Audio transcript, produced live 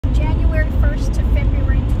1st to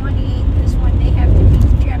February 28th is when they have the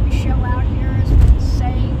big gem show out here, as been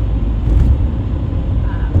saying.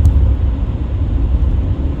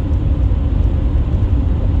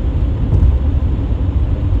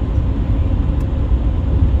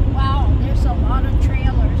 Wow, there's a lot of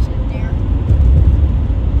trailers in there.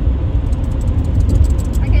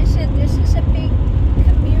 Like I said, this is a big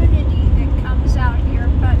community that comes out here,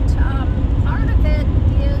 but part of it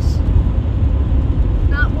is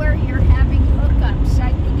not where you're having hookups.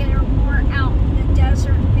 I think they're more out in the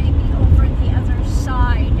desert, maybe over the other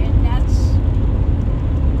side, and that's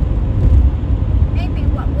maybe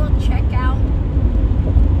what we'll check out.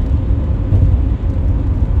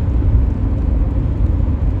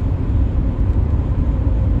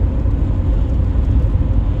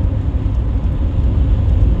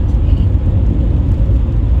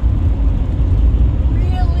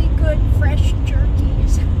 Really good fresh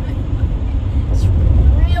jerkies. It's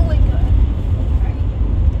really good. Right.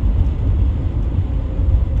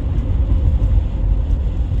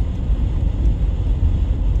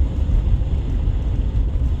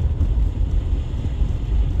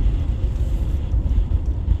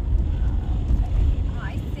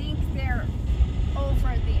 I think they're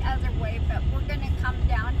over the other way, but we're going to come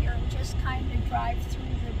down here and just kind of drive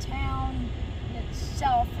through the town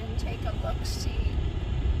itself and take a look-see.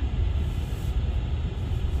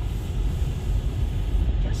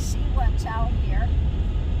 Just see what's out here.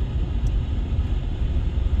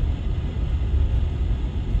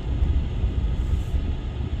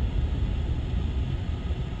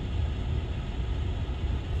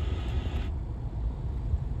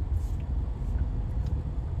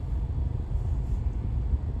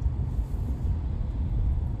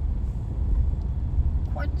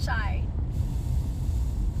 Quartzite.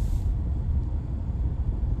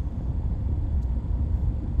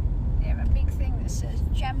 They have a big thing that says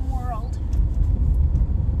Gem World.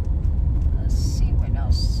 Let's see what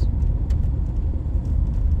else.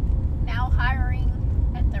 Now hiring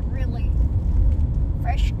at the really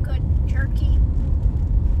fresh, good jerky.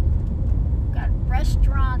 Got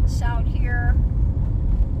restaurants out here.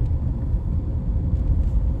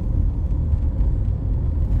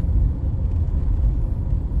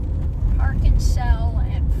 Park and sell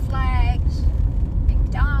and flags.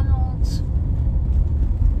 McDonald's.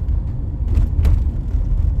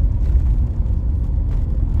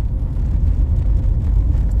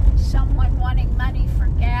 Someone wanting money for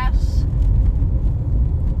gas.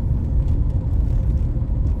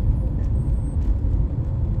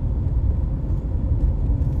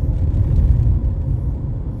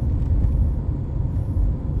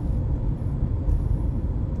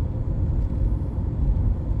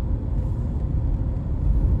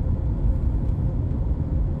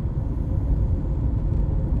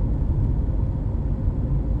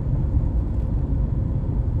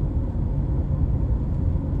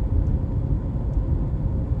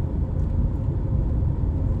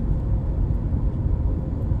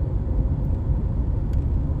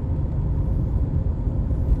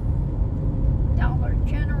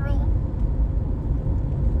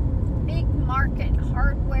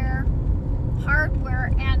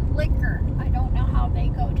 Hardware and liquor. I don't know how they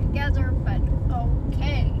go together, but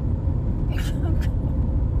okay.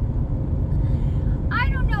 I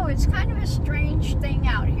don't know, it's kind of a strange thing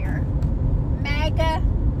out here. MAGA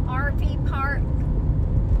RV park.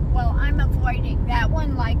 Well, I'm avoiding that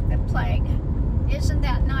one like the plague. Isn't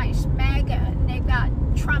that nice? MAGA, and they've got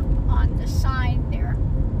Trump on the sign there.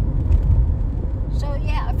 So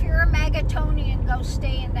yeah, if you're a Magatonian, go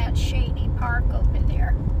stay in that shady park over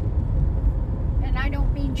there. And I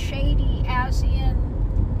don't mean shady as in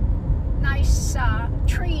nice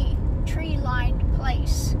tree-lined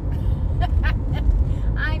place.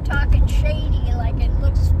 I'm talking shady, like it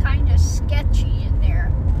looks kind of sketchy in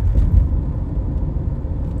there.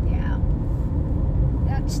 Yeah,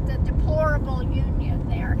 that's the deplorable union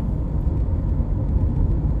there.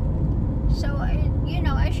 So, you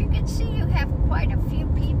know, as you can see, you have quite a few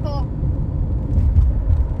people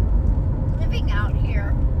living out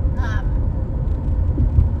here.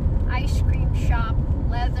 Ice cream shop,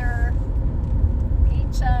 leather,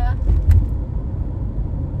 pizza.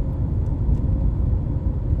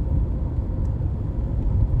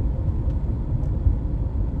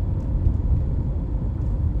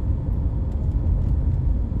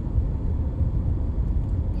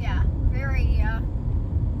 Yeah, very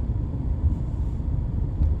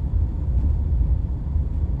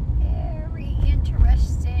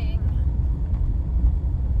interesting.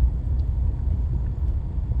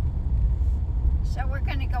 So we're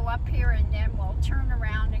going to go up here and then we'll turn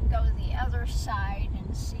around and go the other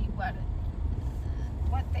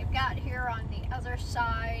got here on the other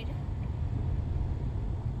side.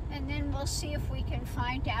 And then we'll see if we can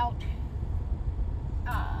find out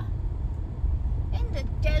in the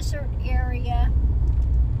desert area.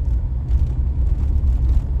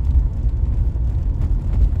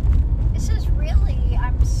 This is really,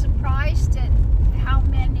 I'm surprised at how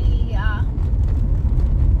many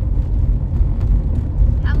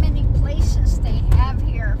places they have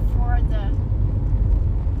here for the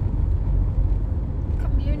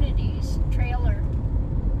communities trailer.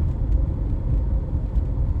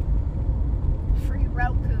 Free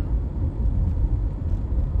Roku.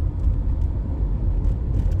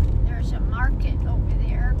 There's a market over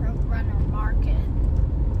there, Roadrunner Market.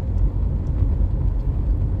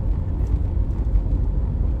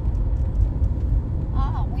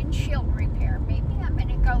 Oh, windshield repair. Maybe I'm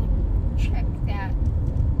gonna go check that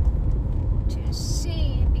to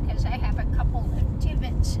see, because I have a couple of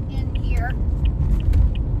divots in here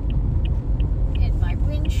in my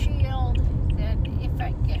windshield that if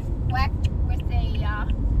I get whacked with a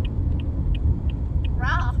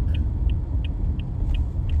rock,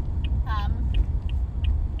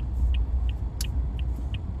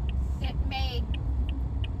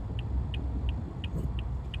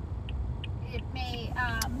 it may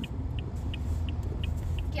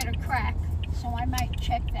get a crack. So I might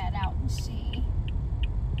check that out and see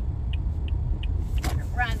what it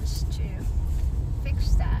runs to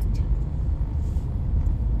fix that.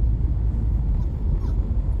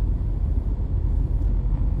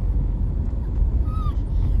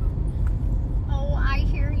 Oh, I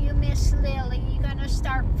hear you, Miss Lily. You gonna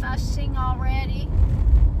start fussing already?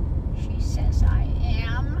 She says, I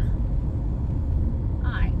am.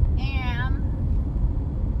 I am.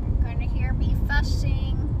 You're gonna hear me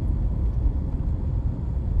fussing.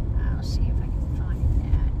 I'll see if I can find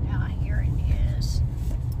that. Ah, here it is.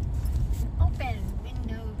 Open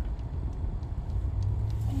window.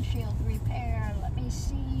 Windshield repair. Let me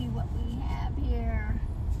see what we have here.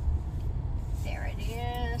 There it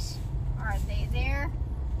is. Are they there?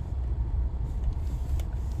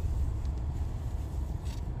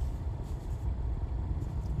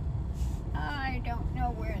 I don't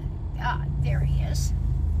know where. Ah, there he is.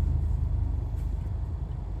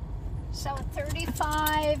 So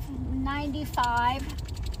 $35.95,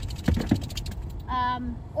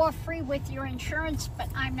 or free with your insurance, but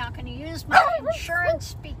I'm not going to use my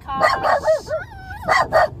insurance because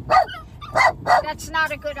that's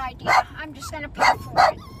not a good idea. I'm just going to pay for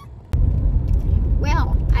it.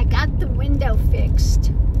 Well, I got the window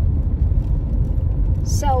fixed.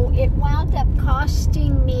 So it wound up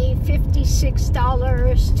costing me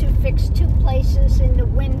 $56 to fix 2 places in the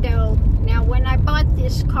window. Now, when I bought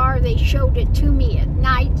this car, they showed it to me at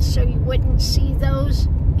night so you wouldn't see those,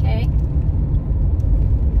 okay?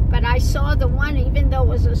 But I saw the one, even though it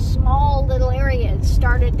was a small little area, it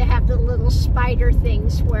started to have the little spider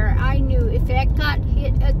things where I knew if it got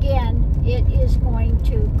hit again, it is going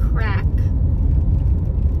to crack.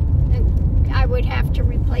 And I would have to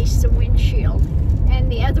replace the windshield.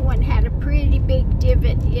 And the other one had a pretty big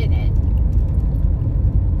divot in it.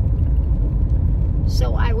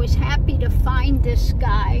 So I was happy to find this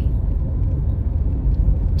guy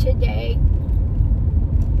today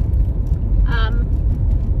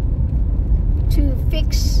to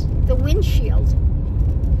fix the windshield.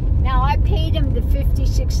 Now I paid him the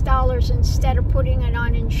 $56 instead of putting it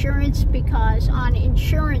on insurance, because on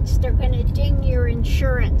insurance they're going to ding your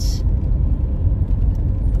insurance.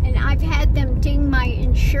 And I've had them ding my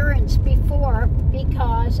insurance before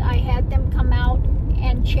because I had them come out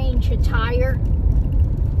and change a tire.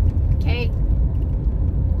 Okay?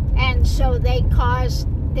 And so they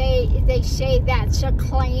say that's a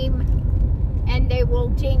claim and they will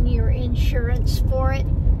ding your insurance for it.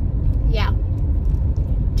 Yeah.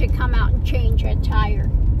 To come out and change a tire.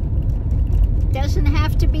 Doesn't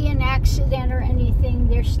have to be an accident or anything.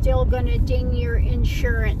 They're still going to ding your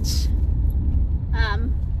insurance.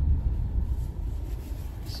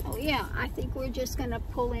 So yeah, I think we're just going to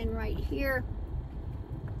pull in right here.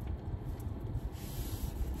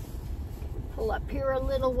 Pull up here a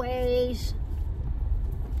little ways.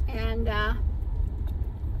 And I'm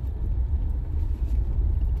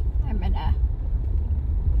going to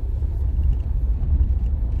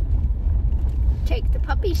take the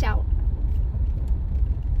puppies out.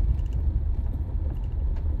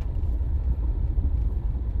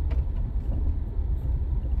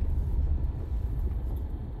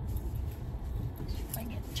 See if I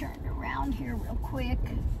get turned around here real quick.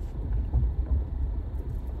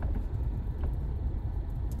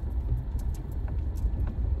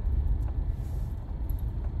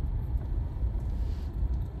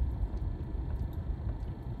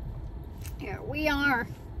 Here we are.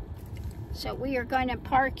 So we are going to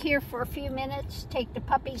park here for a few minutes, take the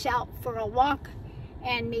puppies out for a walk,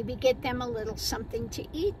 and maybe get them a little something to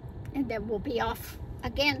eat. And then we'll be off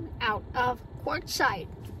again out of Quartzite.